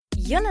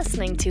You're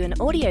listening to an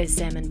audio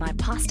sermon by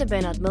Pastor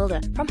Bernard Mulder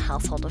from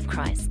Household of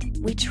Christ.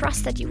 We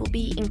trust that you will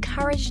be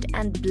encouraged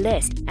and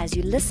blessed as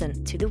you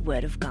listen to the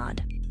Word of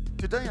God.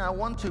 Today I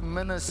want to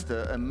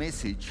minister a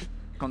message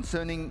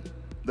concerning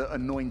the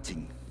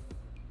anointing.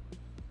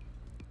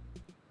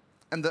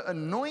 And the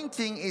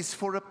anointing is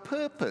for a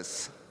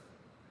purpose.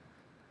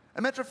 As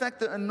a matter of fact,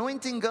 the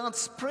anointing,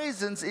 God's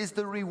presence, is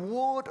the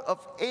reward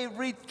of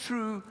every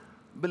true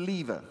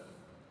believer.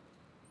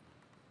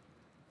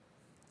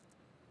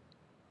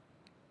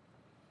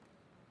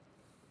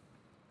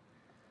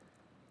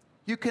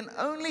 You can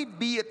only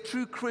be a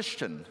true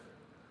Christian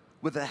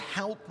with the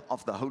help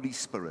of the Holy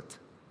Spirit.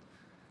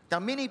 There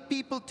are many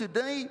people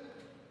today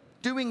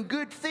doing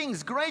good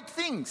things, great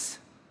things,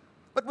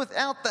 but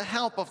without the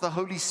help of the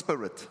Holy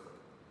Spirit.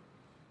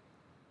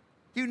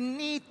 You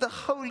need the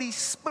Holy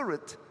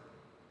Spirit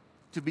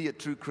to be a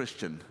true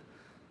Christian.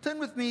 Turn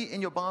with me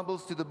in your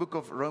Bibles to the book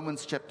of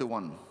Romans chapter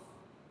 1.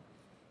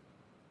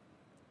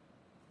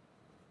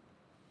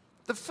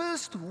 The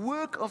first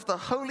work of the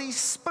Holy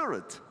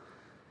Spirit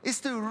is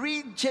to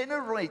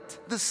regenerate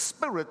the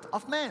spirit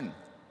of man.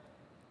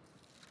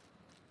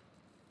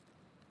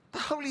 The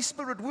Holy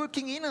Spirit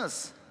working in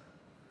us,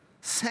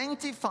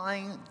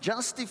 sanctifying,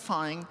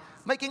 justifying,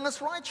 making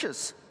us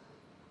righteous.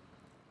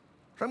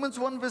 Romans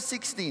 1 verse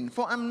 16,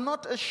 for I'm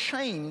not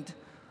ashamed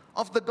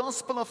of the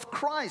gospel of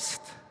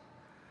Christ,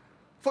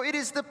 for it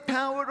is the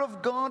power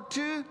of God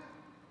to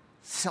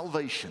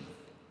salvation.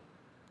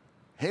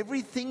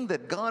 Everything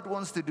that God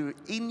wants to do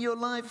in your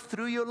life,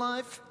 through your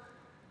life,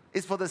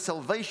 is for the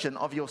salvation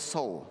of your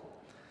soul.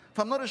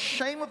 For I'm not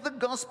ashamed of the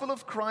gospel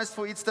of Christ,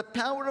 for it's the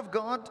power of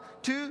God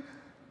to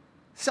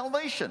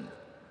salvation.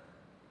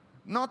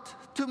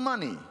 Not to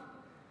money,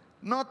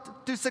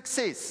 not to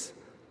success,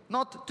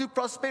 not to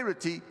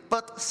prosperity,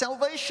 but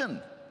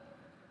salvation.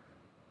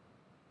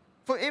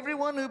 For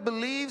everyone who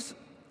believes,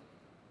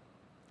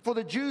 for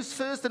the Jews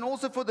first and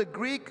also for the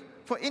Greek,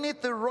 for in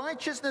it the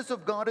righteousness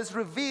of God is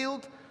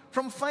revealed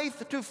from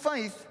faith to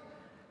faith,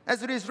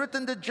 as it is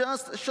written, the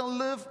just shall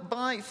live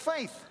by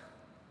faith.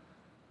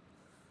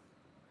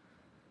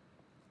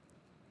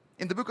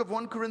 In the book of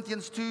 1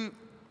 Corinthians 2,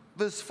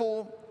 verse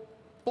 4,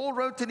 Paul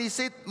wrote and he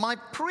said, my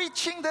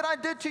preaching that I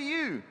did to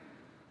you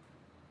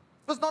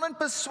was not in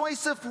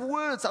persuasive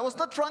words. I was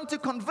not trying to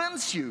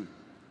convince you,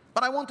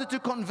 but I wanted to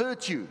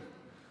convert you.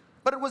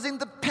 But it was in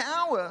the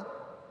power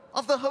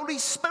of the Holy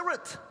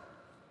Spirit,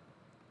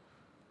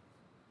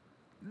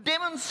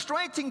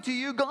 demonstrating to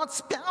you God's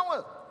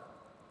power.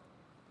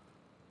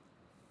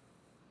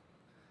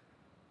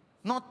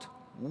 Not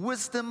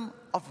wisdom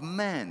of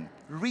man,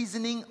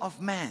 reasoning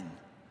of man,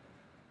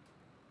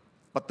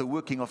 but the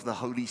working of the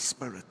Holy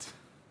Spirit.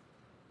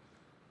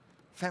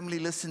 Family,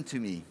 listen to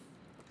me.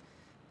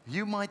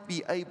 You might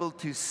be able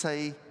to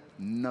say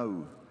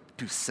no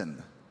to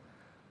sin.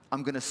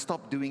 I'm going to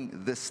stop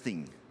doing this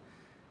thing.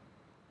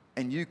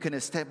 And you can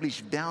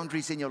establish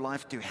boundaries in your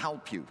life to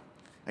help you.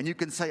 And you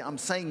can say, I'm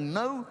saying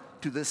no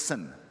to this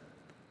sin.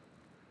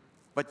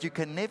 But you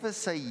can never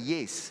say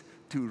yes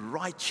to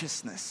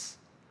righteousness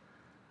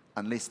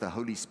unless the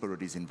Holy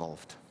Spirit is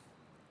involved.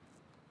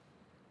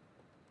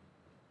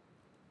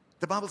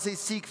 The Bible says,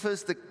 seek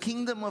first the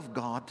kingdom of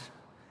God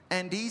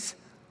and His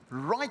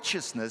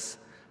righteousness,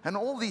 and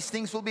all these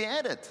things will be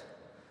added.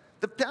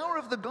 The power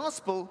of the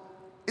gospel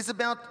is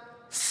about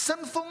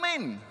sinful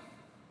men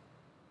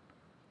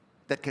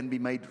that can be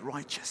made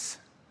righteous.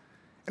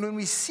 And when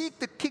we seek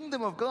the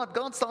kingdom of God,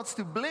 God starts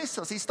to bless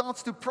us. He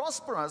starts to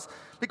prosper us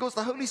because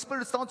the Holy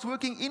Spirit starts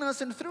working in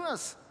us and through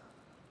us.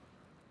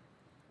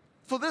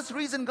 For this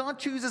reason, God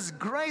chooses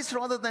grace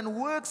rather than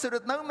works so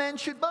that no man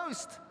should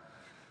boast.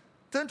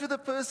 Turn to the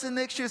person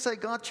next to you and say,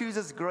 God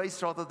chooses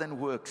grace rather than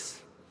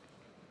works.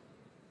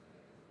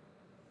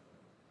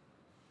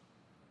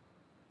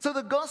 So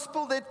the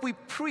gospel that we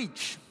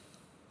preach,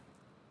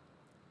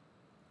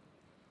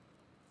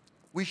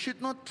 we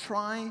should not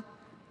try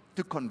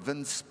to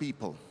convince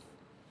people,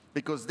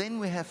 because then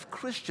we have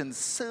Christians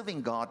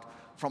serving God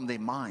from their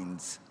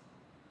minds.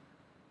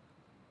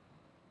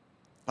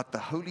 But the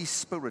Holy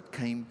Spirit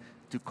came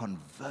to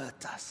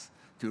convert us,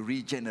 to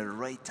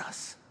regenerate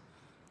us,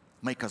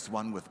 make us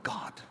one with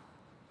God.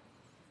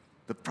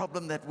 The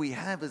problem that we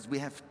have is we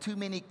have too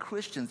many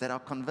Christians that are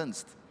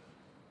convinced.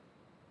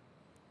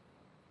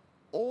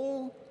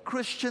 All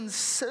Christian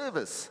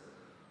service,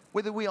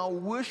 whether we are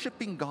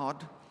worshiping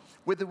God,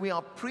 whether we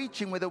are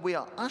preaching, whether we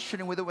are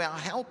ushering, whether we are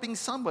helping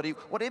somebody,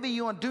 whatever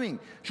you are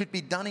doing should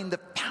be done in the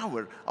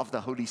power of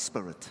the Holy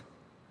Spirit.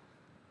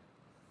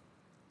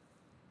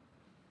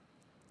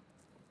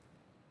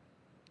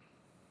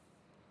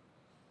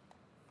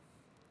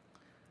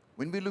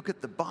 When we look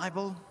at the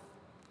Bible,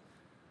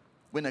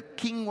 when a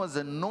king was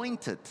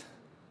anointed,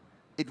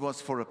 it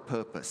was for a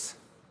purpose.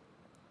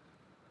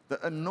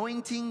 The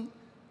anointing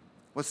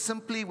was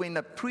simply when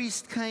a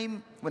priest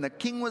came, when a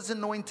king was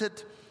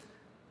anointed.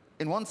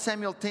 In 1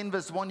 Samuel 10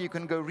 verse 1, you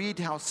can go read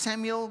how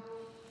Samuel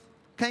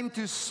came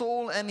to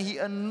Saul and he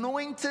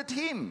anointed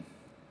him.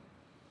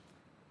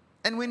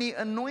 And when he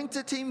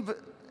anointed him,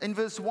 in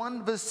verse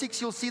 1, verse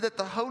 6, you'll see that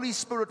the Holy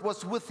Spirit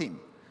was with him.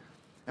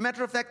 A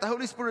matter of fact, the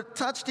Holy Spirit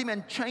touched him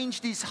and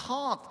changed his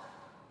heart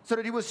so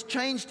that he was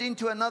changed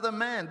into another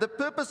man. The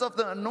purpose of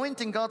the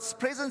anointing, God's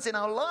presence in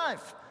our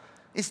life,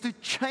 is to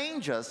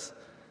change us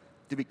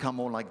to become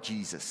more like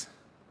Jesus.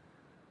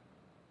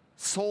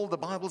 Saul, the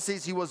Bible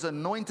says, he was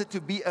anointed to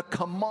be a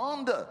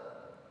commander.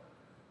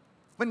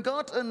 When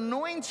God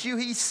anoints you,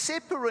 he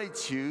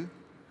separates you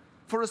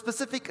for a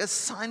specific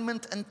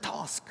assignment and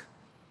task.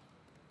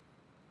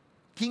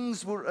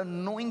 Kings were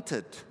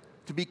anointed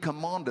to be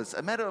commanders.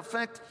 A matter of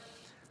fact,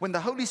 when the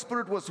Holy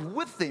Spirit was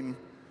with them,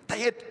 they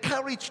had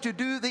courage to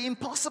do the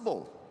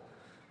impossible.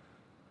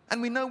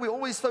 And we know we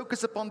always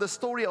focus upon the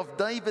story of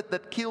David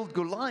that killed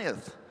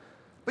Goliath.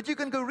 But you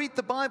can go read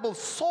the Bible.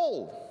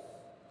 Saul,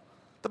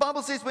 the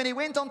Bible says when he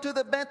went onto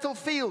the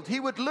battlefield, he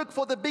would look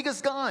for the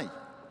biggest guy. And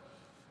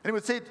he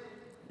would say,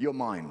 "You're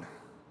mine."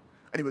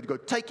 And he would go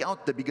take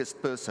out the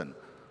biggest person.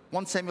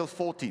 1 Samuel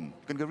 14,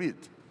 you can go read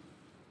it.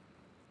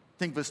 I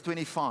think verse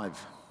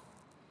 25.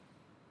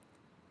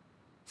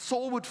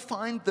 Saul would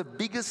find the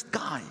biggest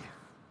guy.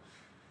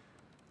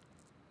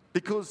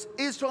 Because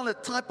Israel, a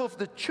type of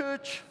the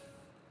church,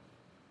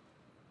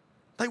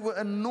 they were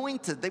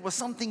anointed. There was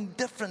something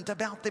different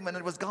about them, and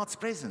it was God's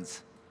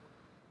presence.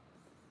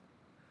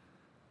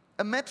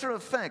 A matter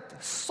of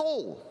fact,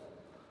 Saul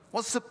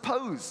was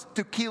supposed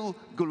to kill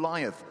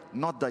Goliath,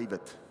 not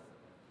David.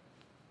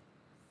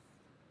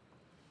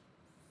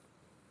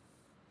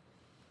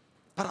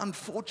 But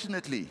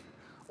unfortunately,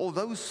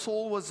 although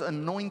Saul was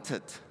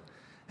anointed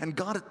and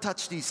God had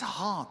touched his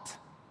heart,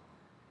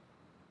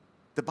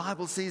 the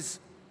Bible says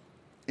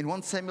in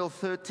 1 Samuel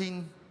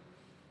 13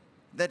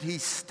 that he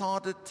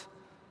started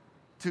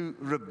to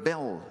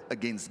rebel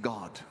against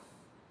God.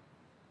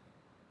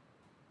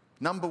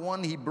 Number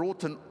one, he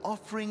brought an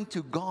offering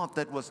to God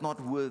that was not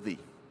worthy.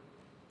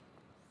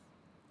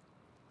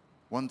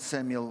 1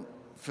 Samuel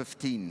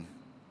 15,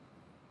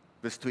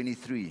 verse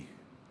 23.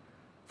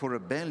 For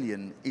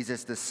rebellion is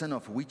as the sin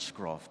of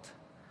witchcraft,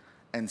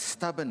 and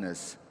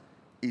stubbornness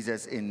is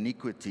as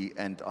iniquity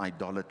and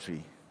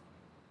idolatry.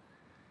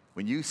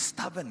 When you're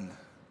stubborn,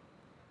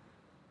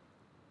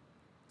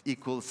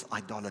 equals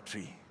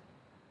idolatry.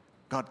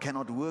 God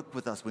cannot work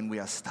with us when we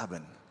are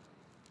stubborn.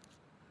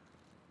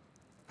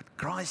 But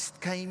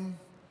Christ came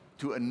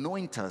to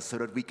anoint us so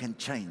that we can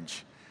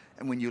change.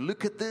 And when you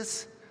look at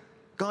this,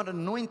 God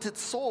anointed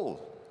Saul.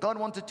 God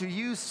wanted to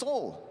use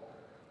Saul,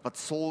 but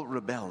Saul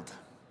rebelled.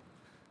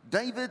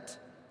 David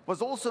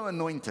was also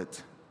anointed.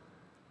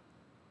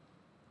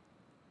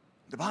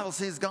 The Bible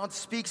says God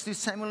speaks to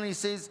Samuel and he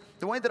says,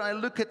 "The way that I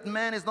look at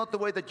man is not the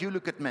way that you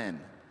look at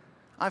man.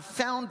 I've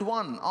found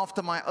one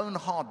after my own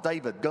heart,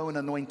 David. Go and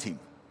anoint him."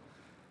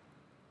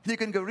 You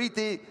can go read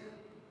there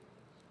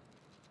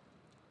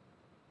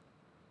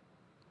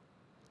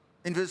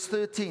in verse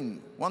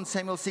 13, 1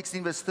 Samuel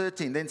 16, verse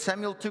 13. Then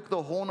Samuel took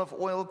the horn of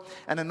oil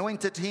and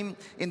anointed him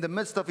in the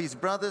midst of his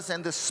brothers,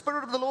 and the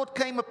Spirit of the Lord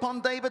came upon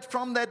David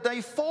from that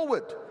day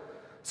forward.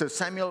 So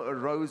Samuel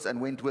arose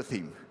and went with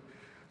him.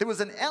 There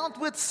was an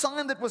outward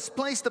sign that was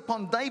placed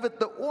upon David,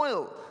 the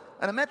oil.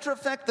 And a matter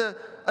of fact, the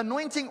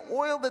anointing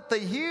oil that they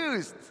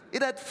used,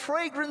 it had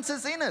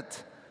fragrances in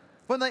it.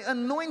 When they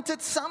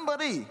anointed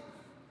somebody,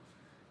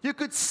 you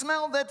could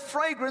smell that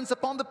fragrance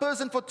upon the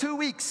person for 2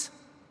 weeks.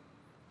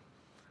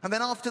 And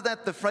then after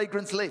that, the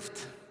fragrance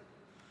left.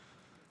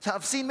 So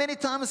I've seen many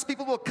times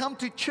people will come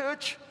to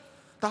church,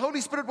 the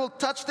Holy Spirit will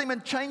touch them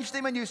and change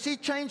them, and you see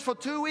change for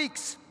 2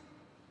 weeks.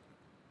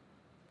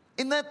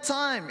 In that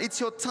time, it's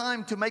your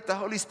time to make the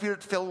Holy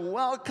Spirit feel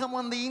welcome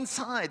on the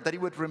inside, that He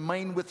would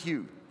remain with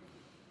you.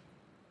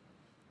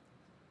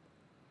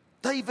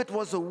 David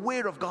was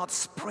aware of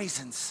God's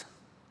presence.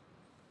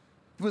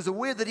 He was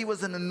aware that he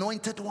was an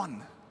anointed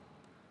one.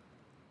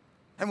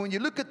 And when you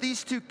look at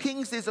these two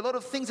kings, there's a lot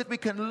of things that we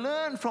can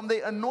learn from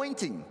their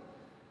anointing.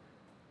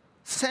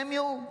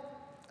 Samuel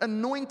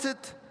anointed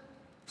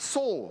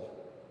Saul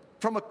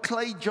from a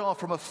clay jar,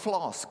 from a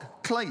flask.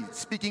 Clay,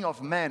 speaking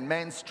of man,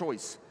 man's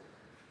choice.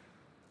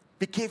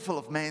 Be careful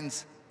of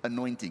man's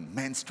anointing,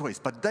 man's choice.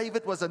 But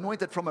David was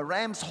anointed from a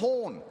ram's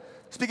horn,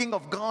 speaking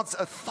of God's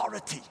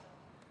authority.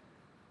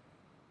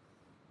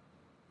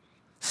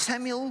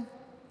 Samuel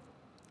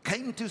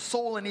came to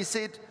Saul and he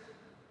said,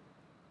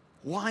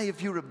 "Why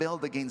have you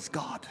rebelled against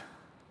God?"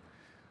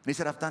 And he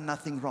said, "I've done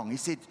nothing wrong." He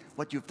said,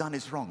 "What you've done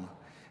is wrong."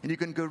 And you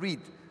can go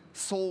read.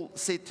 Saul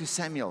said to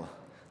Samuel,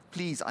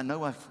 "Please, I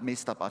know I've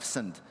messed up, I've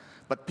sinned,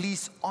 but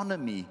please honor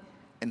me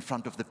in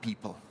front of the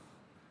people."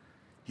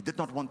 He did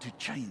not want to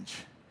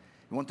change.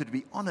 He wanted to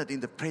be honored in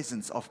the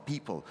presence of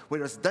people.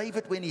 Whereas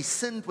David, when he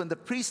sinned, when the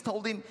priest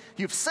told him,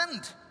 "You've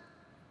sinned,"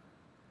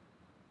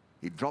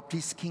 he dropped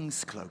his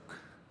king's cloak,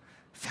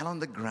 fell on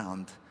the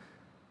ground,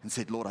 and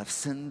said, "Lord, I've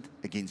sinned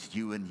against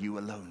you and you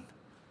alone.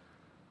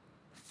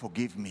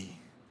 Forgive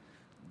me.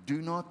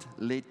 Do not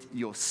let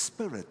your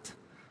spirit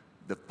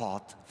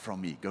depart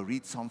from me." Go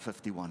read Psalm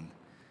 51.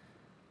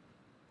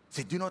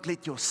 Say, "Do not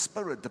let your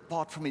spirit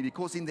depart from me,"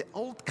 because in the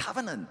Old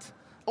Covenant,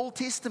 Old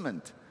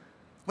Testament,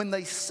 when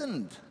they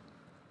sinned,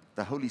 the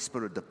the Holy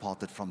Spirit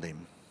departed from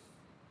them.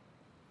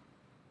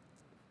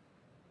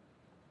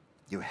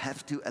 You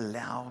have to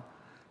allow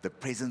the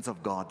presence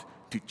of God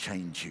to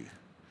change you.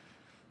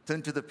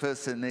 Turn to the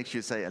person next to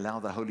you, say,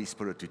 allow the Holy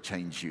Spirit to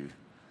change you.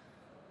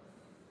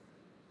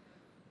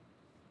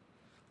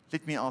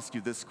 Let me ask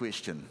you this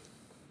question.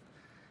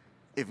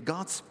 If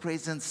God's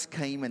presence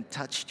came and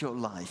touched your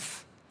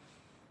life,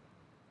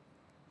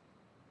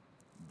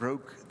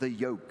 broke the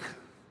yoke,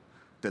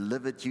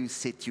 delivered you,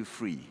 set you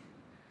free,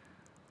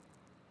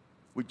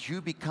 would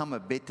you become a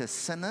better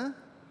sinner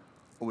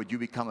or would you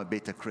become a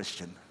better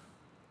Christian?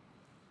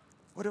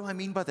 What do I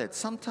mean by that?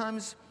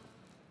 Sometimes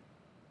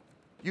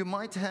you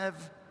might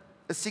have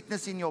a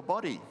sickness in your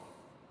body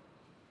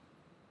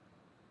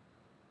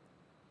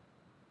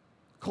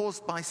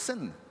caused by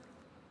sin,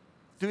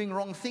 doing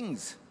wrong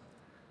things.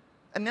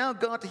 And now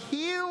God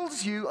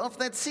heals you of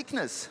that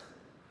sickness.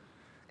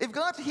 If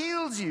God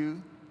heals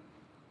you,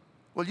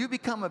 will you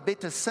become a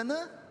better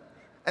sinner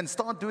and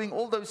start doing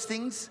all those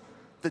things,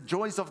 the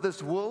joys of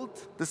this world,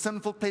 the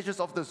sinful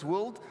pleasures of this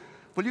world?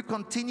 Will you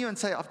continue and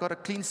say, I've got a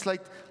clean slate,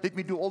 let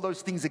me do all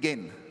those things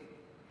again?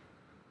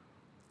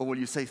 Or will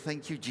you say,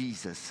 thank you,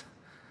 Jesus.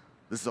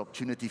 This is an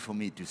opportunity for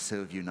me to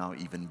serve you now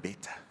even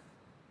better.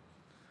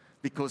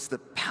 Because the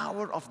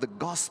power of the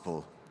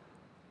gospel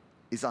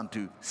is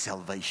unto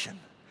salvation.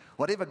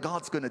 Whatever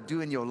God's going to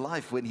do in your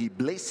life, when He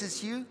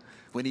blesses you,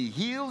 when He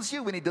heals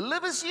you, when He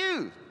delivers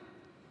you,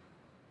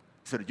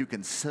 so that you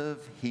can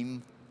serve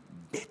Him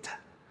better.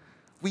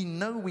 We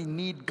know we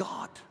need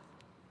God,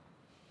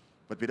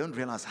 but we don't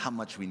realize how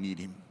much we need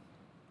Him.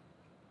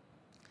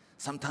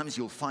 Sometimes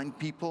you'll find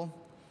people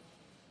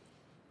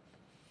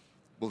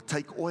will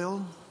take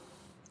oil,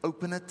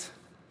 open it,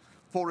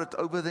 pour it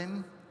over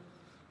them,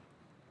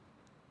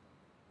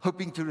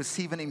 hoping to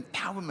receive an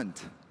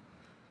empowerment.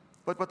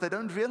 But what they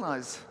don't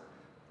realize,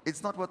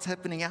 it's not what's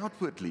happening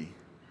outwardly,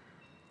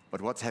 but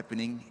what's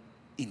happening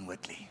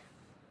inwardly.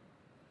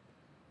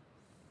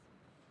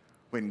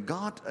 When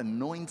God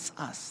anoints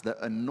us, the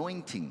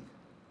anointing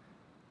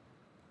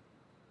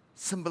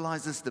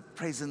symbolizes the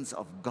presence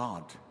of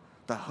God,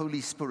 the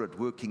Holy Spirit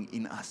working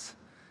in us.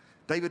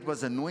 David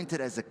was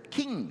anointed as a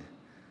king.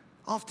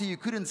 After you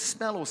couldn't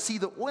smell or see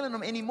the oil in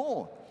him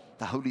anymore,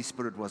 the Holy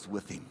Spirit was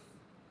with him.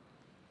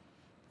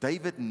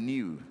 David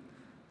knew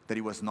that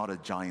he was not a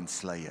giant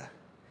slayer.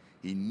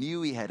 He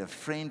knew he had a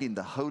friend in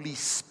the Holy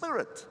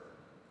Spirit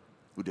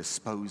who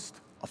disposed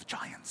of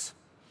giants.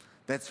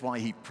 That's why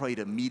he prayed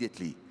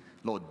immediately,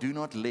 Lord, do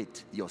not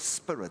let your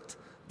spirit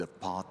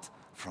depart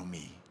from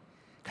me.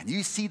 Can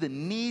you see the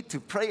need to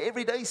pray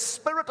every day,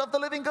 Spirit of the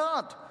living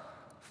God,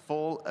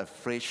 fall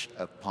afresh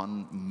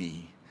upon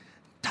me.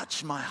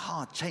 Touch my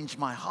heart, change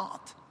my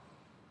heart.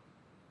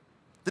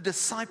 The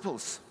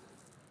disciples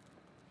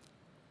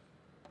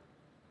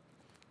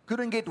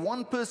couldn't get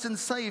one person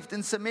saved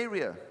in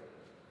Samaria.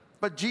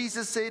 But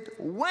Jesus said,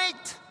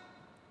 wait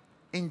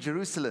in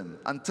Jerusalem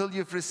until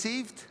you've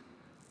received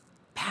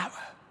power.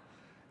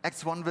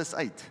 Acts 1 verse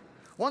 8.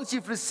 Once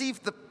you've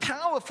received the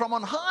power from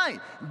on high,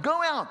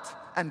 go out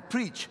and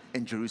preach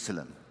in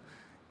Jerusalem,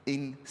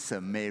 in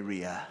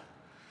Samaria.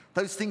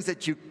 Those things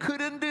that you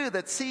couldn't do,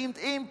 that seemed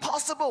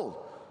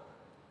impossible,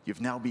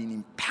 you've now been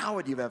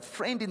empowered. You have a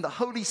friend in the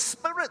Holy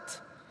Spirit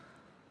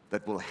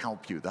that will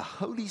help you. The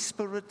Holy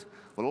Spirit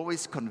will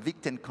always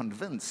convict and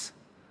convince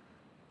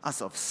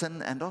us of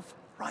sin and of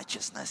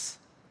righteousness.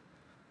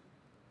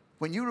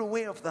 When you're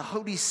aware of the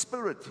Holy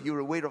Spirit, you're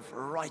aware of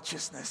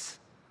righteousness.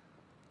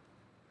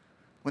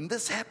 When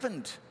this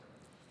happened,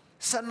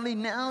 suddenly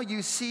now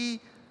you see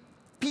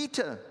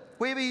Peter,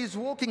 wherever he's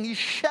walking, his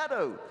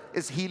shadow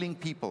is healing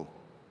people.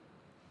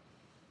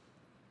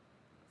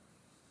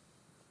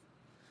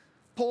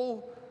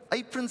 Paul,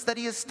 aprons that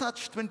he has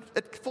touched, when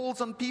it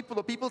falls on people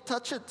or people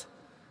touch it,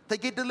 they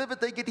get delivered,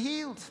 they get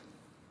healed.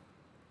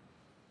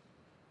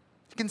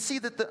 You can see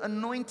that the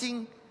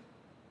anointing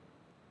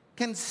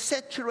can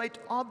saturate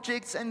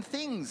objects and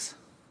things.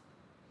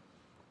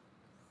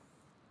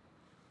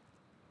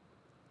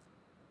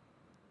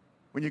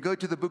 When you go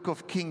to the book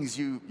of Kings,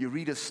 you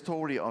read a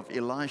story of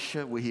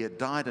Elisha where he had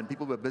died and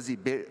people were busy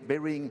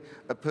burying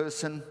a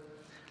person.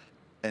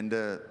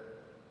 And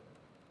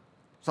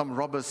some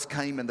robbers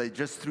came and they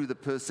just threw the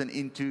person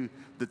into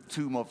the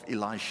tomb of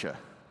Elisha.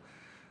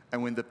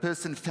 And when the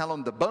person fell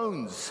on the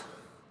bones,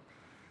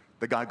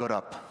 the guy got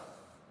up,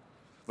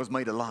 was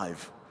made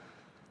alive.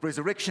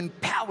 Resurrection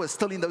power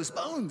still in those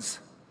bones.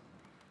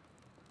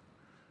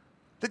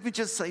 Let me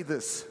just say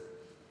this.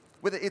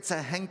 Whether it's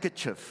a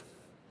handkerchief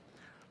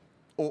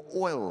or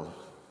oil,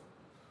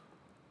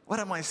 what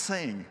am I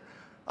saying?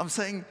 I'm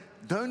saying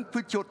don't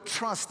put your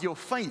trust, your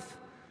faith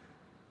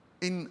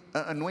in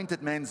an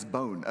anointed man's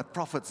bone, a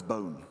prophet's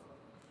bone,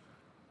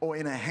 or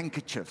in a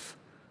handkerchief,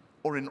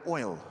 or in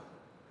oil.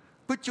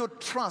 Put your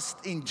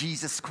trust in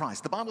Jesus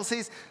Christ. The Bible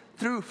says,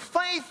 through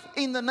faith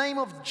in the name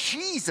of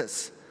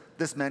Jesus,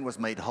 this man was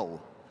made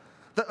whole.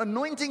 The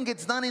anointing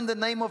gets done in the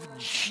name of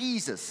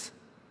Jesus.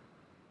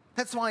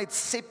 That's why it's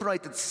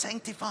separated,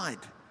 sanctified,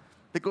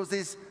 because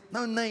there's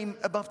no name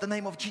above the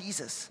name of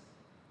Jesus.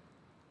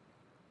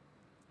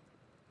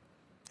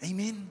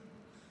 Amen.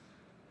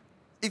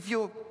 If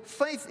your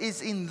faith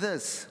is in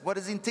this, what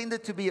is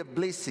intended to be a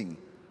blessing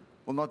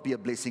will not be a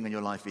blessing in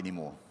your life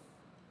anymore.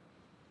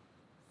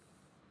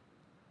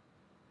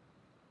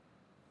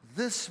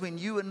 This, when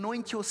you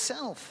anoint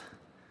yourself,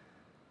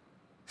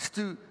 is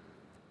to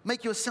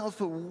make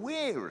yourself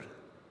aware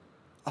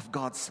of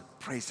God's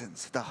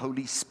presence, the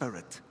Holy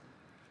Spirit.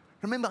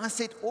 Remember, I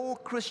said all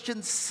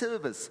Christian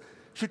service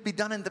should be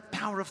done in the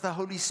power of the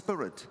Holy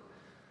Spirit.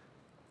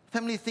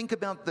 Family, think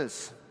about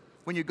this.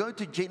 When you go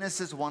to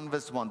Genesis 1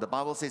 verse 1, the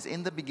Bible says,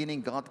 in the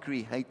beginning God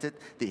created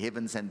the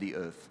heavens and the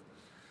earth.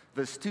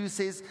 Verse 2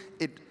 says,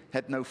 it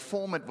had no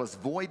form, it was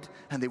void,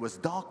 and there was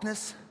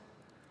darkness,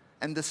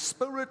 and the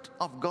Spirit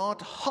of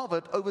God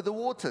hovered over the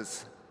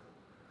waters.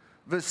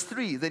 Verse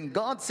 3, then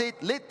God said,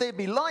 let there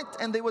be light,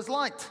 and there was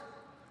light.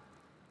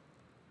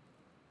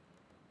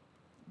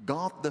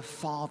 God the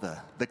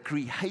Father, the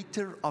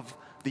creator of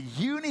the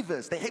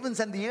universe, the heavens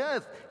and the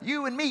earth,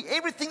 you and me,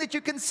 everything that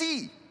you can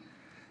see.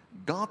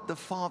 God the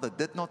Father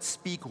did not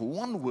speak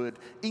one word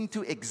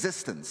into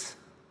existence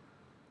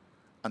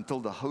until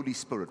the Holy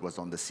Spirit was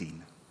on the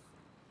scene.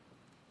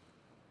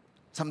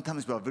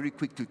 Sometimes we are very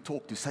quick to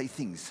talk, to say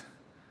things,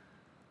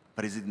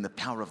 but is it in the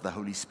power of the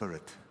Holy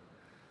Spirit?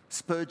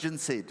 Spurgeon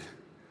said,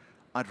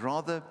 I'd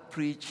rather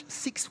preach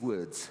 6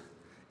 words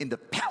in the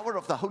power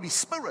of the Holy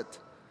Spirit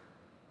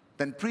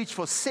than preach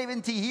for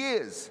 70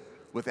 years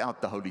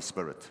without the Holy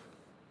Spirit.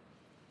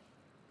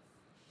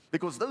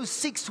 Because those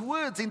 6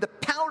 words in the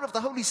power of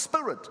the Holy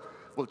Spirit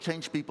will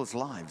change people's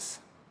lives.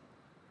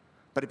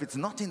 But if it's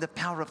not in the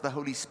power of the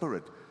Holy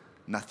Spirit,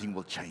 nothing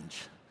will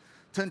change.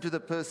 Turn to the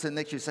person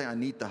next to you and say, I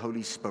need the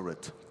Holy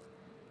Spirit.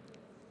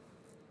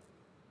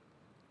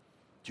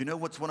 Do you know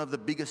what's one of the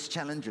biggest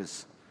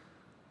challenges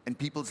in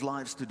people's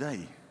lives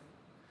today?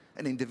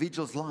 In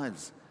individuals'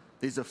 lives,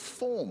 there's a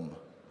form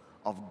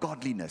of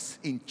godliness.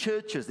 In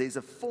churches, there's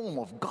a form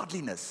of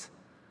godliness,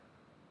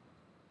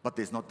 but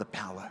there's not the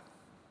power.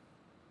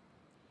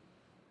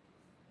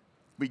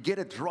 We get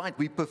it right.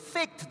 We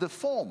perfect the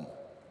form.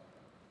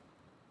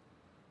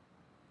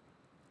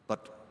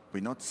 But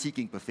we're not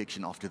seeking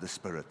perfection after the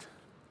Spirit.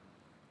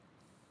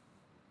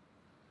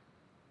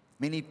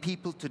 Many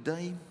people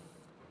today,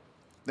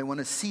 they want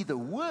to see the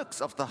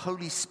works of the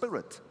Holy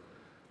Spirit,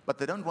 but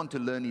they don't want to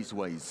learn His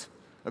ways,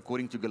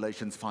 according to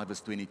Galatians 5 verse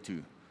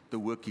 22, the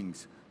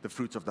workings, the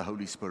fruits of the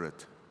Holy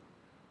Spirit.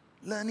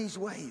 Learn His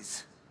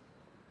ways.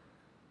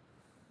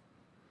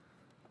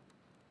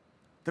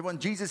 They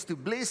want Jesus to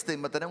bless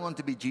them, but they don't want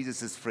to be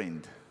Jesus'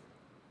 friend.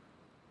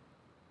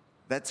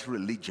 That's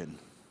religion.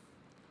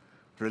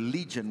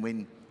 Religion,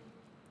 when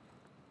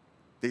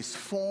there's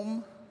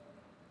form,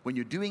 when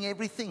you're doing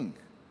everything,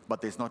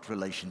 but there's not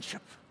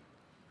relationship.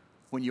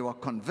 When you are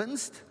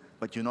convinced,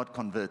 but you're not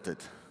converted.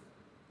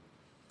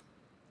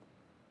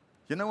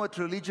 You know what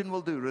religion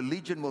will do?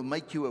 Religion will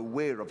make you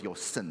aware of your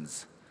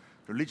sins.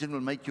 Religion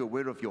will make you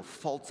aware of your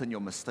faults and your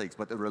mistakes.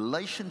 But a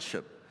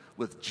relationship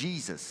with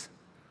Jesus,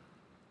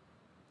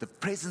 the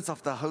presence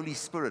of the Holy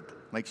Spirit,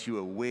 makes you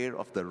aware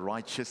of the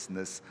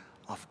righteousness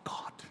of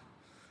God.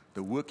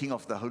 The working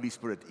of the Holy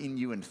Spirit in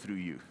you and through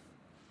you.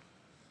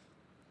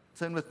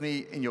 Turn with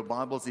me in your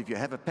Bibles, if you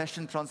have a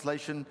Passion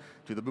Translation,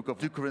 to the book of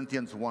 2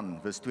 Corinthians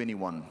 1, verse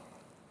 21.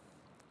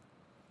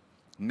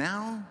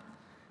 Now,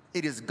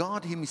 it is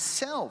God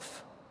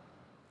Himself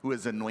who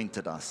has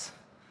anointed us.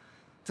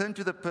 Turn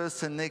to the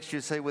person next to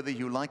you, say, whether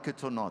you like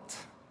it or not,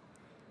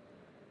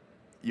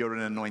 you're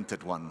an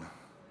anointed one.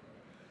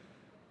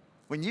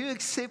 When you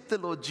accept the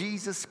Lord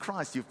Jesus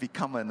Christ, you've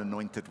become an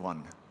anointed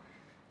one.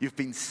 You've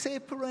been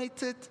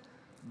separated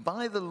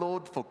by the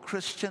Lord for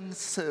Christian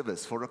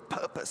service, for a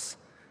purpose.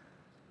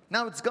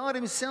 Now it's God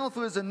Himself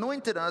who has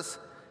anointed us,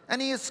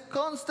 and He is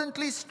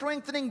constantly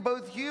strengthening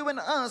both you and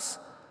us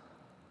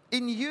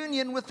in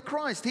union with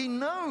Christ. He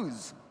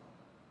knows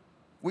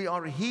we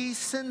are His,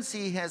 since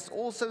He has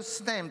also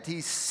stamped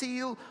His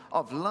seal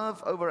of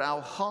love over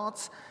our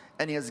hearts,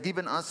 and He has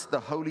given us the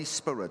Holy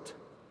Spirit.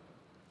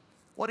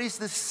 What is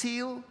the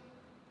seal?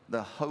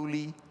 The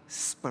Holy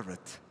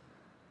Spirit.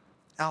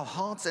 Our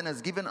hearts, and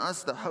has given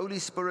us the Holy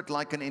Spirit,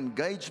 like an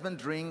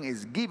engagement ring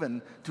is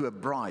given to a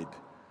bride,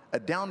 a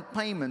down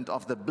payment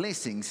of the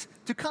blessings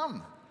to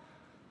come.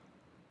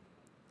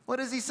 What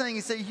is He saying?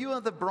 He says, you are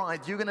the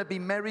bride. You're going to be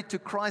married to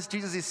Christ.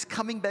 Jesus is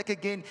coming back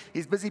again.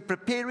 He's busy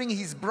preparing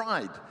His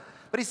bride.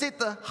 But He said,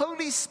 the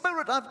Holy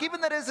Spirit, I've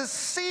given that as a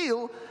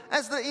seal,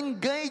 as the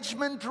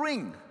engagement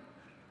ring.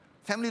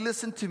 Family,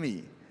 listen to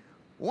me.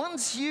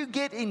 Once you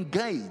get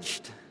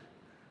engaged,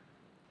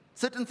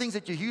 certain things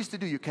that you used to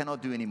do, you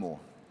cannot do anymore.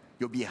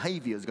 Your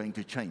behavior is going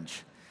to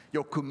change.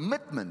 Your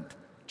commitment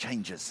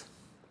changes.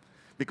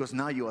 Because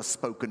now you are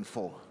spoken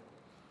for.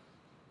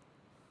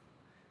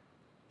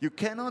 You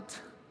cannot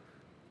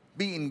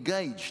be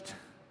engaged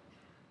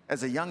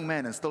as a young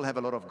man and still have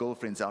a lot of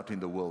girlfriends out in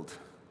the world.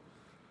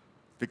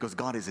 Because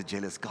God is a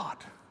jealous God.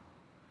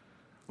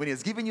 When He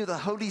has given you the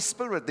Holy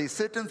Spirit, there's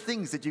certain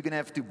things that you're going to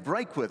have to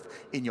break with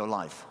in your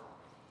life.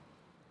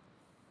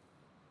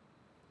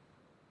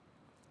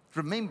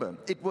 Remember,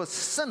 it was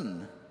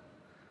sin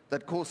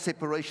that caused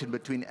separation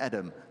between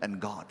Adam and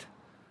God.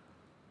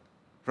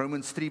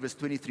 Romans 3 verse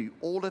 23,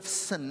 all have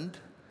sinned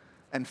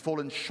and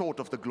fallen short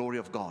of the glory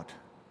of God.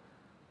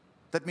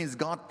 That means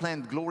God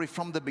planned glory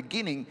from the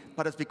beginning,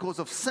 but it's because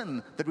of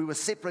sin that we were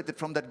separated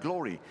from that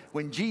glory.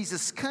 When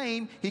Jesus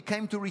came, He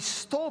came to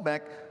restore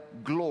back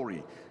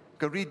glory.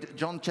 Go read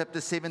John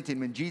chapter 17.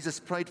 When Jesus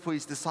prayed for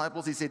His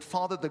disciples, He said,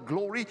 Father, the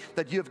glory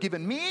that You have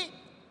given Me,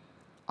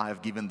 I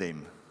have given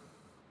them.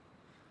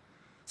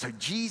 So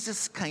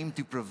Jesus came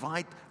to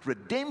provide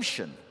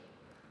redemption,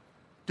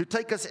 to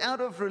take us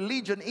out of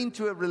religion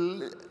into a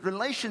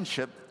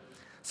relationship,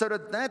 so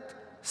that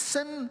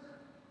sin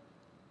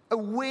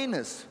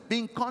awareness,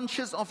 being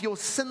conscious of your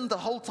sin the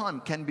whole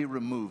time, can be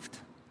removed.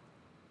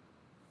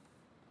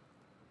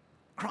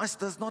 Christ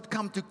does not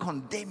come to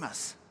condemn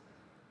us.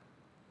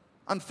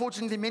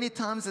 Unfortunately, many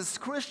times as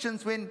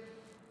Christians, when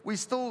we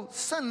still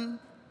sin,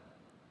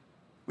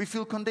 we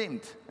feel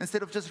condemned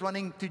instead of just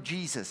running to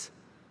Jesus.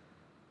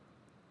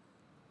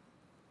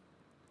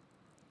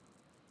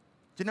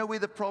 Do you know where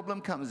the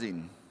problem comes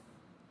in?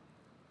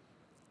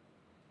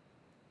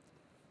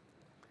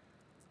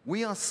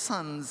 We are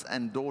sons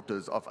and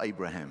daughters of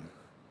Abraham,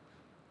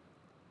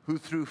 who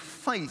through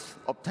faith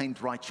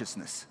obtained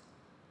righteousness.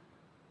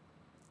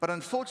 But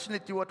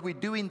unfortunately, what we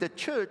do in the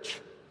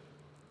church,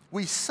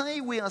 we say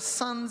we are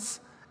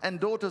sons and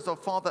daughters of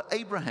Father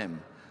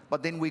Abraham,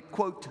 but then we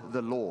quote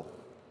the law.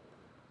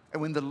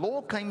 And when the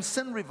law came,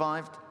 sin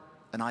revived,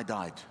 and I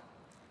died.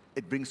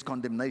 It brings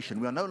condemnation.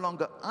 We are no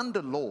longer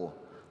under law,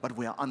 but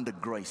we are under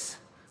grace,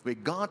 where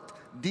God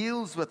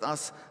deals with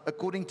us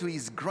according to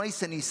His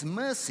grace and His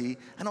mercy,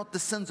 and not the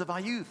sins of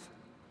our youth.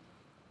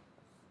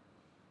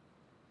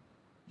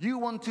 You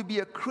want to be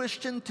a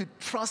Christian, to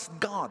trust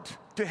God,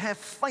 to have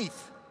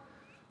faith,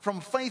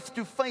 from faith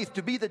to faith,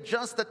 to be the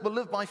just that will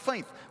live by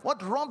faith.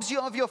 What robs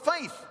you of your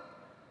faith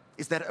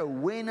is that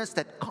awareness,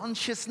 that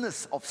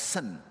consciousness of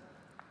sin.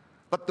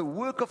 But the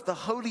work of the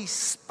Holy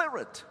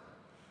Spirit,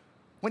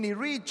 when He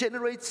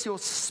regenerates your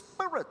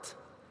spirit,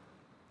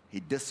 He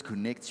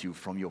disconnects you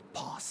from your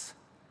past,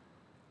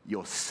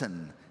 your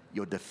sin,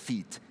 your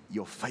defeat,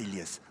 your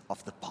failures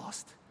of the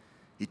past.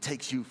 He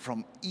takes you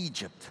from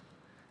Egypt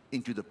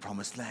into the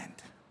promised land.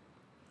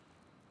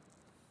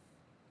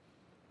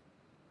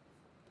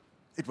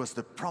 It was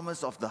the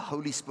promise of the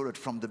Holy Spirit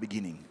from the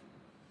beginning.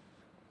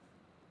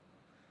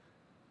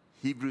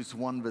 Hebrews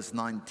 1 verse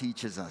 9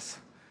 teaches us,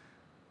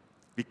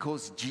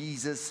 because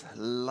Jesus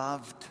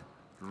loved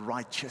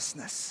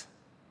righteousness,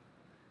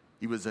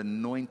 He was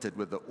anointed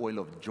with the oil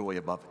of joy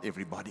above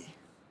everybody.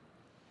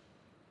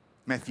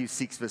 Matthew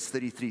 6 verse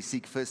 33,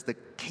 seek first the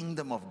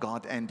kingdom of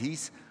God and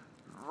His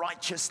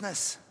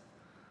righteousness.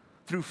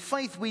 Through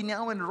faith we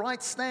now in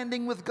right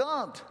standing with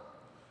God.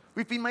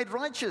 We've been made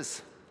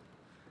righteous.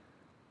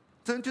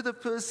 Turn to the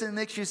person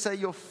next to you, say,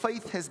 your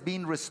faith has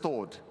been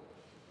restored.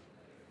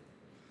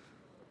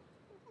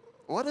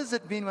 What does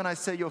it mean when I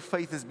say your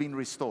faith has been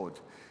restored?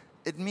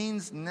 It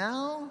means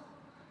now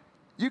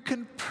you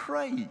can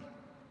pray,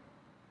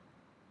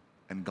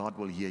 and God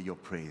will hear your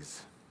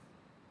prayers.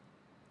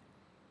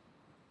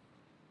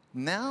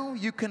 Now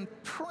you can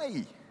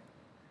pray,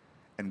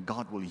 and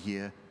God will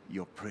hear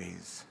your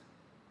prayers.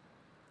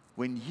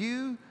 When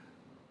you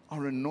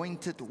are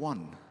anointed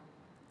one,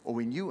 or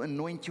when you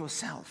anoint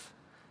yourself,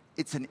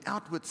 it's an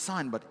outward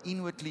sign, but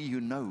inwardly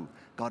you know,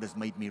 God has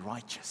made me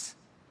righteous.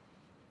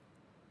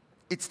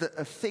 It's the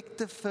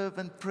effective,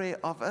 fervent prayer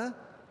of a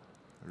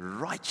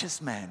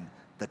righteous man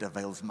that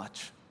avails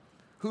much.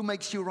 Who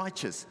makes you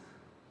righteous?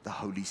 The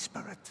Holy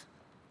Spirit.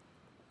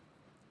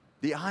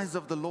 The eyes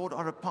of the Lord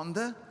are upon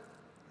the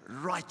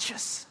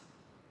righteous,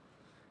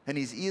 and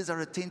His ears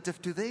are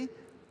attentive to their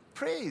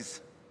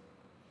prayers.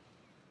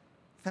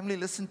 Family,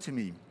 listen to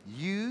me.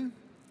 You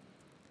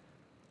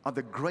are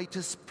the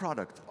greatest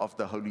product of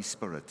the Holy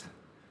Spirit.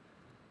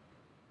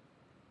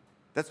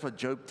 That's what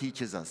Job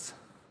teaches us.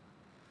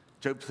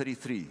 Job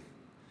 33.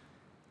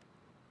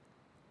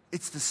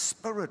 It's the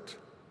Spirit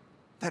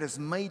that has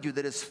made you,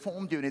 that has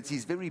formed you, and it's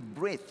His very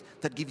breath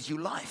that gives you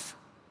life.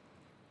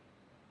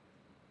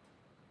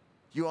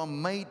 You are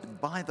made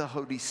by the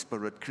Holy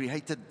Spirit,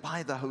 created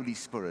by the Holy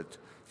Spirit,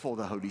 for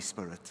the Holy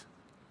Spirit.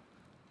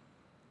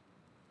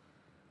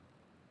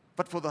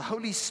 But for the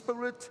Holy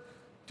Spirit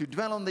to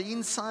dwell on the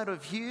inside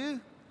of you,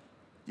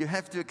 you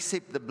have to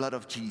accept the blood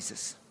of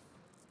Jesus.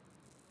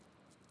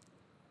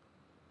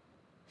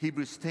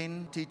 Hebrews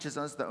 10 teaches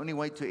us the only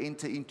way to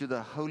enter into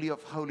the Holy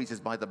of Holies is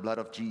by the blood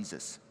of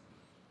Jesus.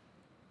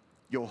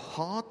 Your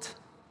heart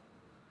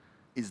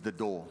is the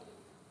door.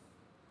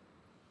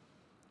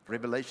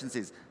 Revelation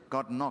says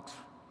God knocks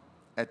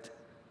at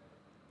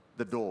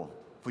the door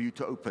for you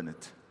to open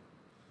it.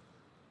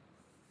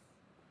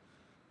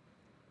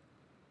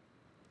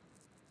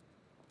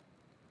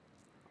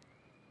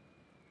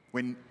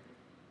 When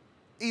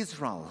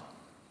Israel,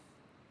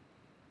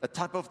 a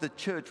type of the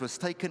church, was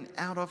taken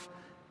out of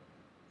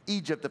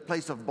Egypt, a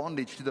place of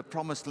bondage, to the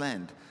promised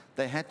land,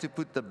 they had to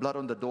put the blood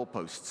on the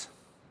doorposts.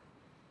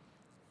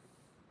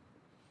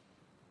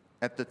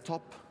 At the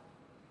top,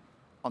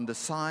 on the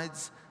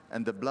sides,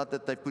 and the blood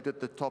that they put at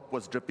the top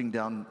was dripping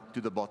down to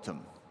the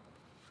bottom.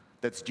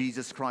 That's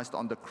Jesus Christ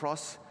on the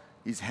cross,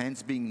 his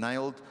hands being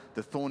nailed,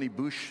 the thorny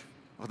bush,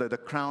 or the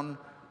crown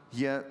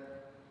here,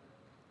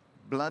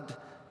 blood,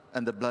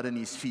 and the blood in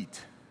his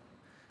feet.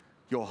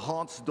 Your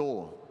heart's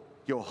door,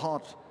 your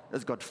heart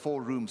has got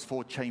 4 rooms,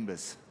 4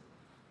 chambers,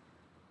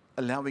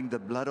 allowing the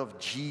blood of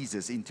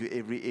Jesus into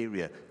every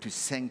area to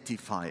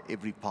sanctify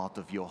every part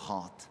of your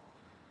heart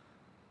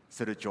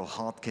so that your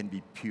heart can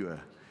be pure.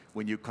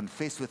 When you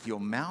confess with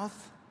your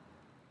mouth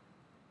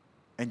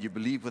and you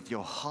believe with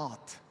your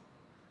heart,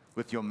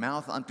 with your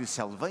mouth unto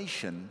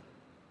salvation,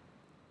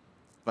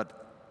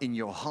 but in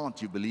your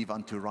heart you believe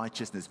unto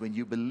righteousness. When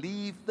you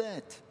believe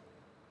that,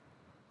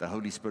 the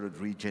Holy Spirit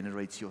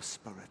regenerates your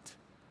spirit,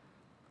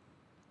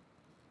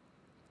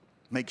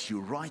 makes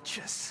you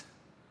righteous.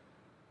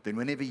 Then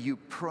whenever you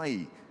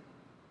pray,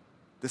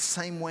 the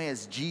same way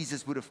as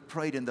Jesus would have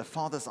prayed and the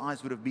Father's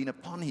eyes would have been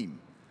upon him,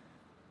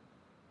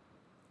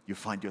 you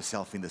find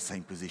yourself in the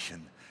same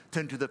position.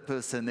 Turn to the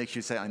person next to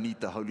you, say, I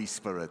need the Holy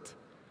Spirit.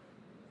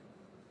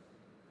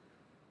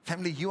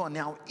 Family, you are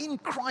now in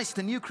Christ,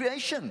 a new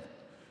creation.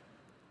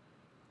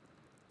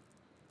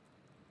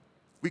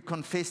 We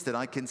confess that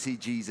I can see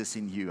Jesus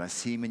in you. I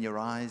see him in your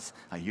eyes.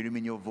 I hear him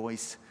in your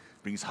voice.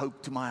 Brings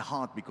hope to my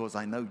heart because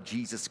I know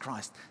Jesus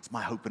Christ is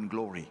my hope and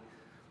glory.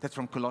 That's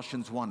from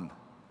Colossians 1.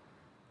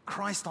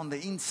 Christ on the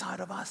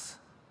inside of us.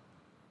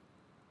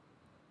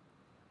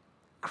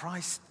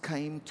 Christ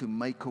came to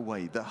make a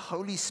way. The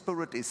Holy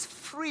Spirit is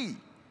free,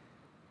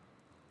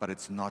 but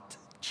it's not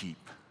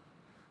cheap.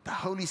 The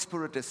Holy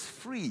Spirit is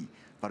free,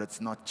 but it's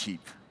not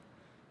cheap.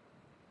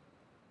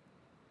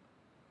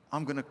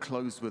 I'm going to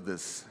close with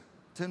this.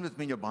 Turn with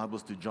me in your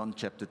Bibles to John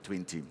chapter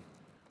 20.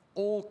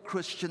 All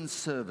Christian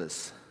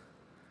service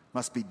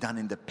must be done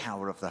in the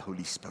power of the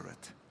Holy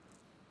Spirit.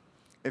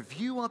 If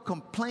you are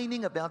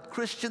complaining about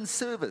Christian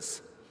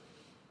service,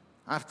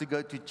 I have to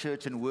go to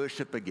church and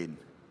worship again.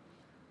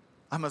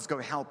 I must go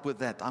help with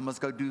that. I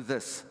must go do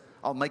this.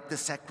 I'll make the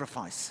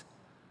sacrifice.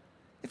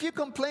 If you're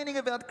complaining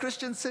about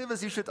Christian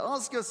service, you should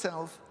ask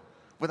yourself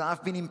whether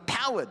I've been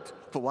empowered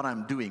for what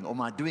I'm doing, or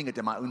am I doing it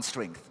in my own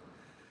strength?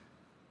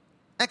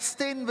 Acts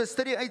 10 verse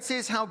 38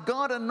 says how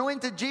God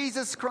anointed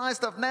Jesus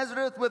Christ of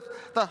Nazareth with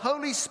the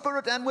Holy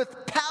Spirit and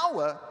with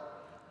power,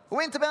 who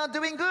went about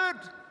doing good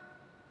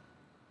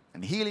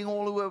and healing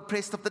all who were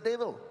oppressed of the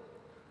devil.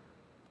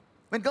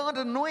 When God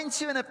anoints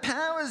you and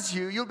empowers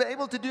you, you'll be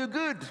able to do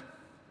good.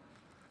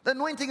 The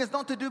anointing is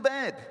not to do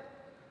bad.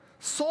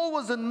 Saul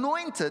was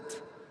anointed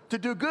to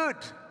do good,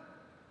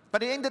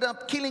 but he ended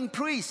up killing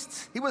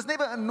priests. He was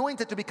never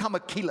anointed to become a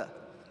killer.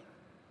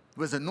 He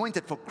was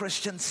anointed for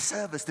Christian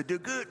service, to do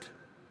good.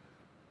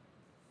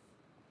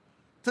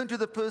 Turn to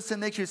the person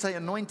next to you and say,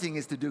 anointing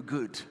is to do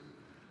good.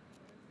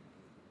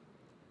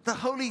 The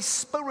Holy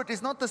Spirit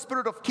is not the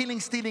spirit of killing,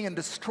 stealing, and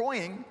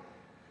destroying.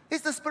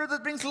 It's the spirit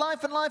that brings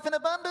life and life in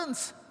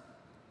abundance.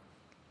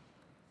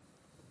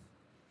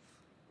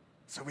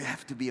 So we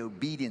have to be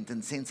obedient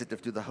and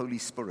sensitive to the Holy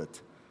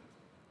Spirit.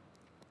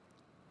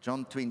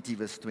 John 20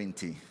 verse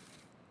 20.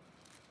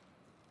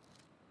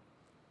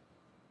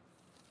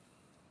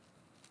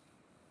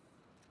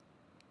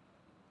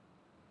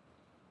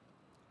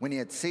 When he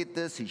had said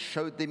this, he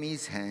showed them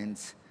his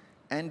hands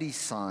and his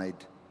side.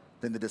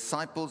 Then the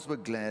disciples were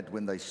glad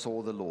when they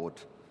saw the Lord.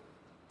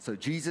 So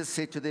Jesus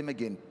said to them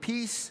again,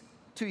 peace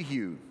to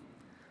you.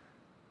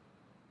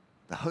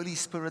 The Holy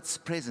Spirit's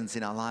presence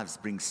in our lives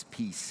brings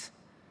peace.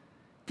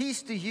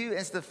 Peace to you,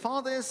 as the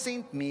Father has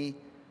sent me,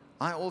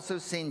 I also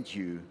sent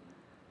you.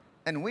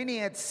 And when he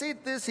had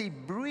said this, he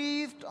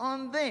breathed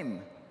on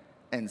them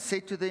and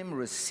said to them,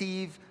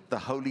 receive the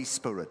Holy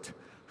Spirit.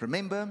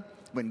 Remember,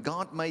 when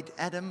God made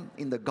Adam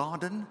in the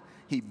garden,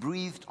 he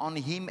breathed on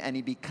him and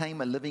he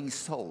became a living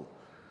soul.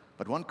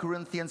 But 1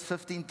 Corinthians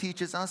 15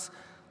 teaches us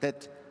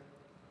that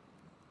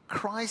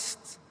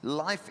Christ's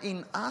life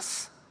in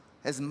us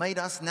has made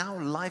us now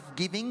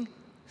life-giving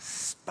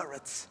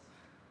spirits,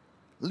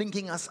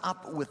 linking us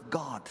up with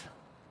God.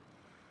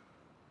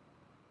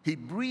 He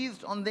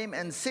breathed on them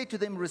and said to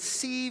them,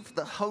 receive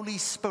the Holy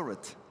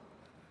Spirit.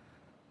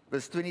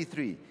 Verse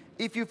 23,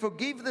 if you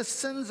forgive the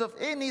sins of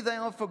any, they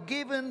are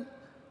forgiven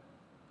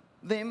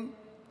them.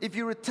 If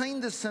you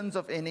retain the sins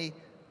of any,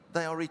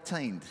 they are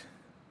retained.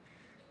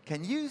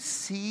 Can you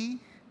see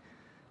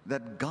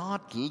that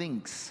God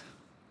links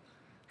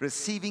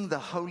receiving the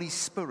Holy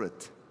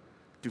Spirit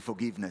to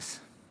forgiveness?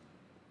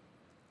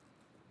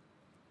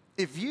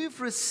 If you've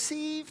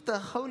received the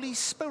Holy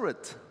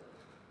Spirit,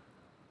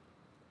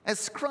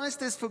 as Christ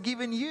has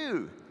forgiven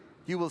you,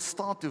 you will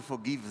start to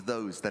forgive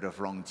those that have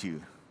wronged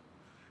you.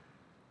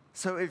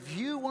 So if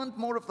you want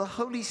more of the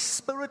Holy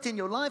Spirit in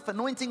your life,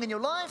 anointing in your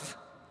life,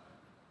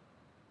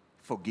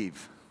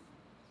 forgive.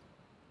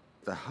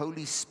 The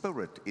Holy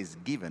Spirit is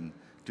given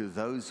to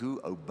those who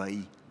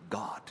obey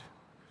God.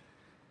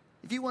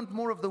 If you want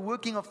more of the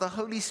working of the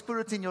Holy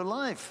Spirit in your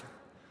life,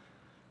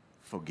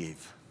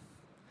 forgive.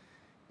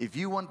 If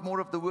you want more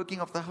of the working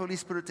of the Holy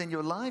Spirit in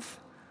your life,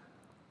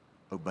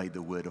 obey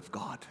the Word of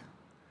God.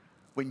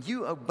 When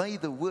you obey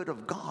the word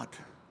of God,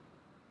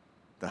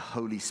 the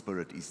Holy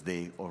Spirit is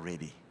there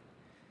already.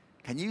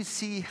 Can you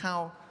see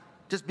how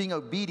just being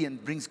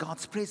obedient brings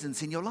God's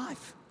presence in your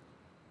life?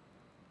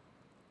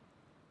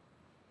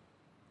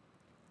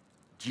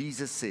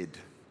 Jesus said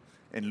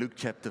in Luke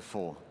chapter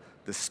 4,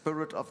 the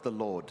Spirit of the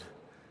Lord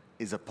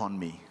is upon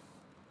me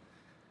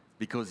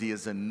because He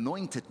has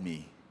anointed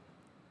me,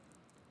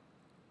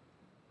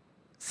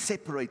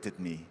 separated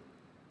me,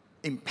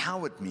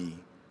 empowered me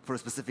for a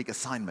specific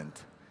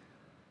assignment.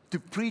 To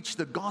preach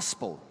the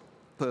gospel,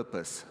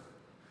 purpose.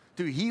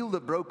 To heal the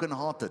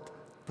brokenhearted,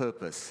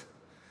 purpose.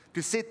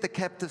 To set the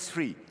captives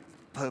free,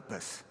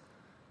 purpose.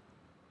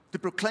 To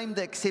proclaim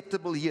the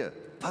acceptable year,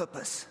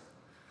 purpose.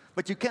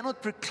 But you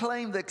cannot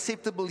proclaim the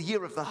acceptable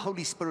year if the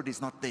Holy Spirit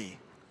is not there.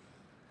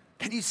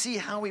 Can you see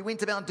how we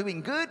went about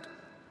doing good?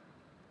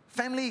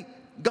 Family,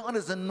 God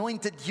has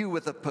anointed you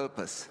with a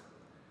purpose.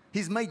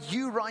 He's made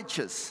you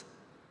righteous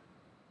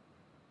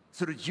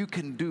so that you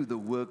can do the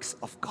works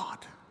of God.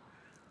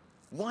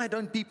 Why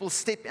don't people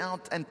step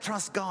out and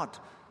trust God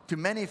to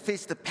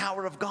manifest the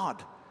power of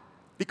God?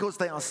 Because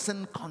they are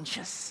sin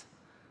conscious.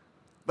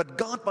 But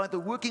God, by the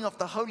working of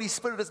the Holy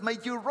Spirit, has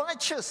made you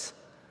righteous.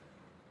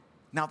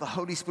 Now the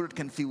Holy Spirit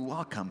can feel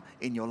welcome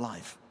in your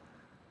life.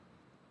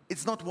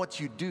 It's not what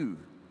you do.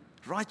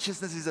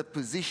 Righteousness is a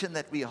position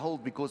that we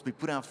hold because we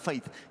put our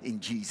faith in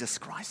Jesus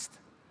Christ.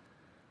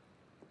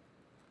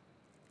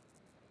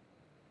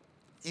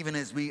 Even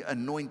as we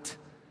anoint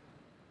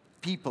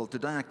people,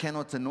 today I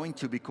cannot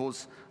anoint you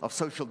because of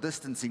social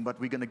distancing, but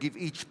we're going to give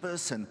each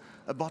person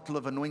a bottle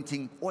of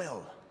anointing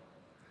oil.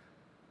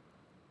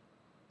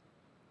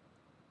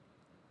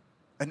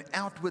 An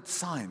outward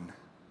sign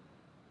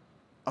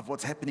of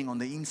what's happening on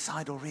the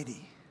inside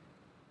already.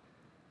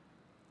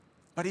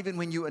 But even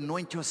when you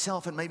anoint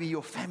yourself and maybe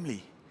your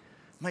family,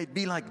 may it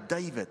be like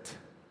David,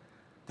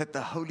 that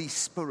the Holy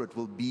Spirit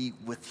will be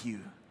with you.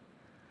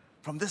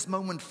 From this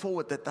moment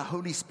forward, that the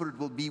Holy Spirit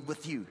will be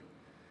with you.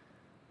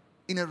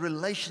 In a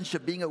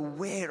relationship, being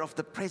aware of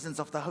the presence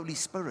of the Holy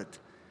Spirit.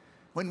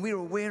 When we're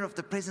aware of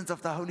the presence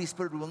of the Holy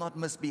Spirit, we will not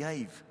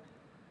misbehave.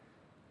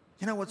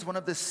 You know what's one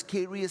of the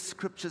scariest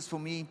scriptures for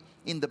me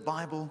in the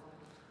Bible?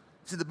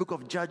 It's in the book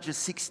of Judges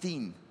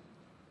 16.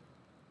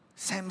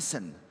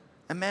 Samson,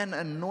 a man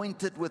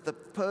anointed with a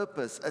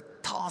purpose, a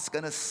task,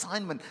 an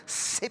assignment,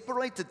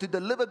 separated to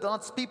deliver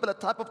God's people, a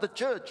type of the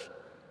church.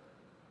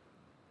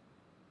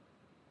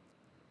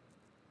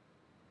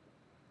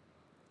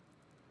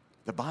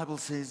 The Bible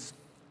says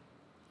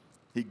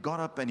he got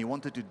up and he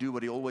wanted to do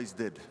what he always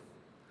did,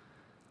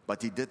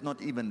 but he did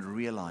not even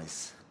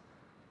realize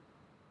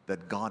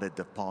that God had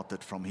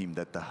departed from him,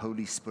 that the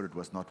Holy Spirit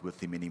was not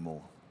with him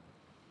anymore.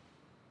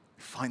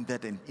 Find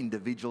that in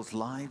individuals'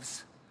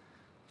 lives.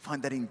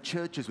 Find that in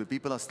churches where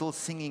people are still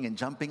singing and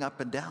jumping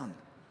up and down,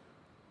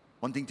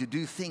 wanting to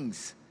do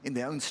things in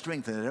their own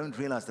strength, and they don't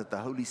realize that the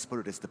Holy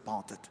Spirit has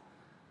departed.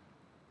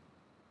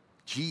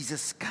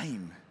 Jesus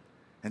came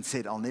and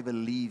said, I'll never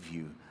leave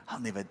you. I'll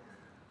never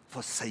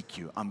forsake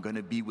you. I'm going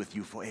to be with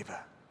you forever.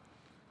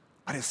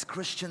 But as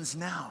Christians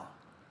now,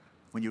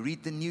 when you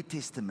read the New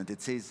Testament,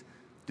 it says,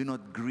 do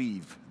not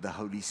grieve the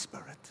Holy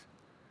Spirit.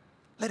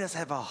 Let us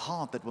have a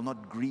heart that will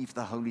not grieve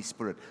the Holy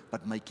Spirit,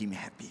 but make Him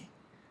happy.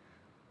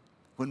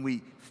 When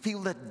we feel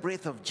that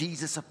breath of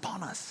Jesus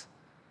upon us,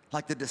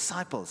 like the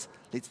disciples,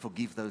 let's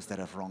forgive those that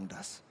have wronged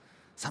us.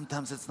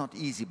 Sometimes it's not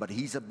easy, but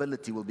His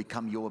ability will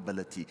become your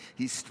ability.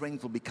 His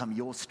strength will become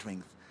your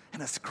strength.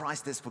 And as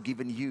Christ has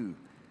forgiven you,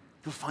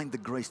 you'll find the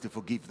grace to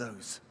forgive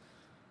those.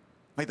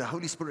 May the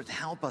Holy Spirit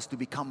help us to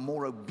become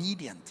more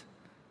obedient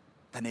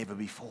than ever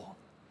before,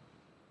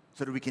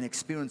 so that we can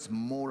experience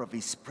more of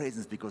His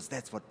presence, because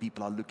that's what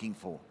people are looking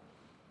for.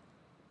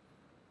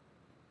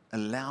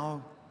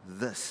 Allow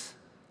this,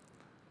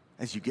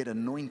 as you get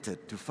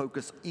anointed, to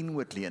focus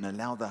inwardly and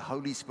allow the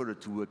Holy Spirit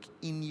to work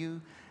in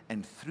you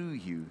and through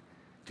you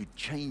to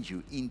change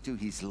you into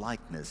His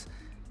likeness,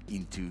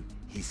 into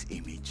His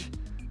image.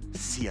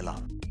 Selah.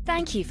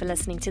 Thank you for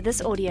listening to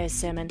this audio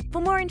sermon.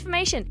 For more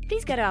information,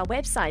 please go to our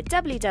website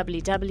www.hoc.org.za.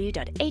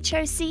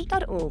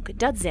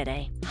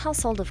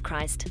 Household of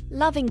Christ,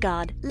 loving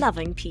God,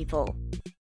 loving people.